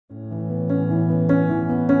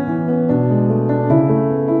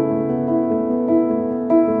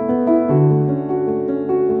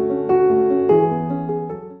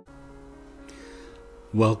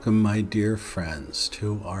welcome, my dear friends,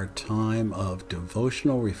 to our time of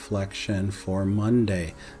devotional reflection for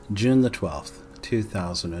Monday, June the 12th,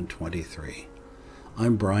 2023.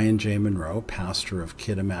 I'm Brian J. Munro, pastor of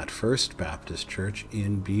Kitimat First Baptist Church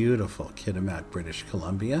in beautiful Kitimat, British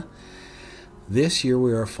Columbia. This year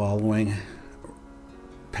we are following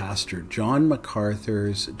Pastor John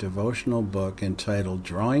MacArthur's devotional book entitled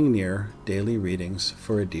Drawing Near, Daily Readings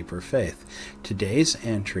for a Deeper Faith. Today's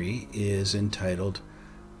entry is entitled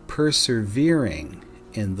Persevering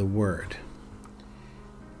in the Word.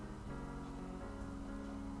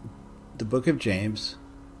 The book of James,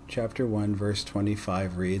 chapter 1, verse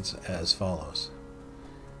 25 reads as follows.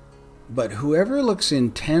 But whoever looks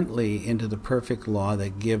intently into the perfect law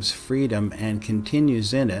that gives freedom and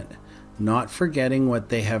continues in it, not forgetting what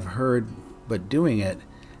they have heard, but doing it,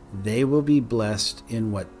 they will be blessed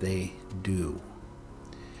in what they do.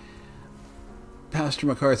 Pastor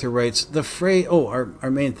MacArthur writes, the phrase,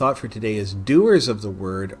 our main thought for today is doers of the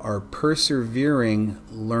word are persevering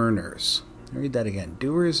learners. I'll read that again.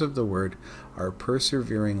 Doers of the word are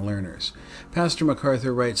persevering learners. Pastor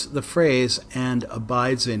MacArthur writes, the phrase, and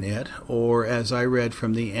abides in it, or as I read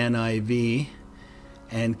from the NIV,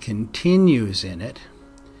 and continues in it,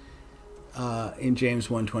 in James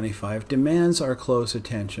 1:25, demands our close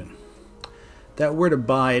attention. That word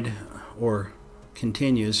abide, or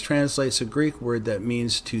continues, translates a Greek word that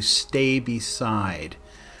means to stay beside,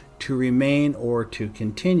 to remain, or to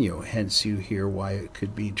continue. Hence you hear why it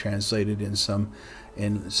could be translated in some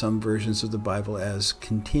versions of the Bible as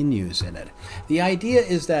continues in it. The idea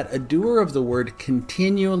is that a doer of the word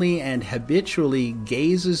continually and habitually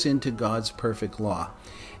gazes into God's perfect law.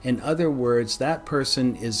 In other words, that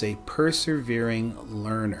person is a persevering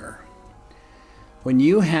learner. When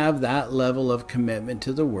you have that level of commitment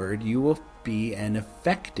to the word, you will be an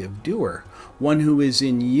effective doer, one who is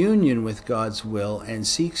in union with God's will and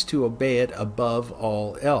seeks to obey it above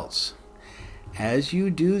all else. As you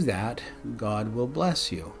do that, God will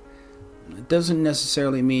bless you. It doesn't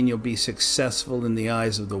necessarily mean you'll be successful in the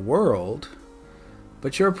eyes of the world,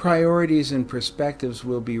 but your priorities and perspectives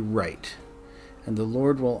will be right, and the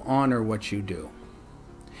Lord will honor what you do.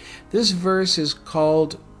 This verse is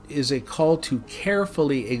a call to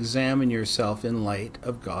carefully examine yourself in light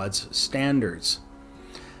of God's standards.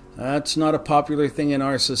 That's not a popular thing in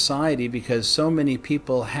our society because so many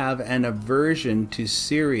people have an aversion to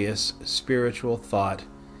serious spiritual thought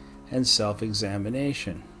and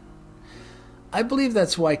self-examination. I believe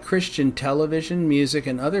that's why Christian television, music,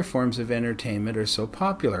 and other forms of entertainment are so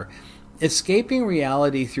popular. Escaping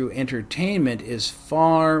reality through entertainment is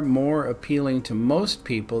far more appealing to most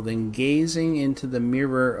people than gazing into the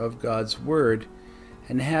mirror of God's Word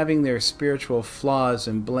and having their spiritual flaws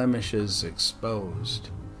and blemishes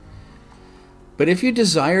exposed. But if you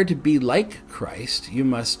desire to be like Christ, you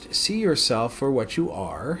must see yourself for what you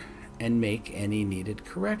are and make any needed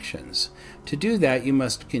corrections. To do that, you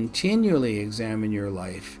must continually examine your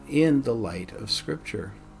life in the light of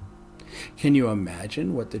Scripture. Can you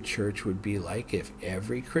imagine what the church would be like if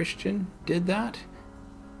every Christian did that?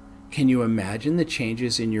 Can you imagine the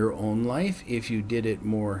changes in your own life if you did it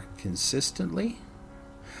more consistently?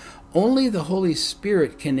 Only the Holy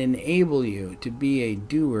Spirit can enable you to be a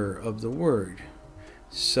doer of the Word.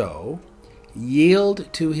 So,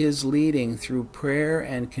 yield to His leading through prayer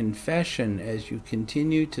and confession as you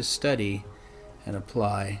continue to study and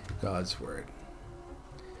apply God's Word.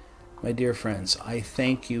 My dear friends, I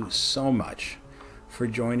thank you so much for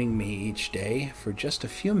joining me each day for just a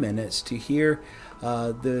few minutes to hear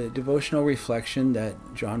the devotional reflection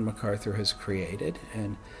that John MacArthur has created,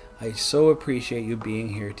 and I so appreciate you being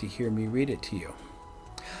here to hear me read it to you.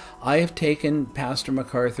 I have taken Pastor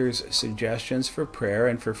MacArthur's suggestions for prayer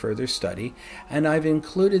and for further study, and I've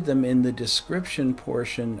included them in the description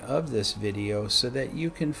portion of this video so that you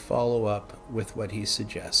can follow up with what he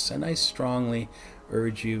suggests, and I strongly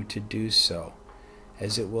urge you to do so,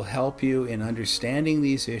 as it will help you in understanding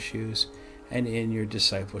these issues and in your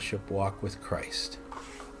discipleship walk with Christ.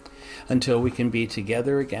 Until we can be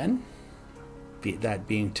together again, that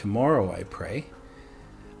being tomorrow, I pray,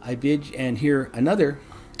 I bid and hear another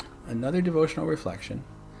devotional reflection.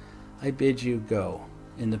 I bid you go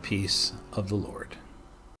in the peace of the Lord.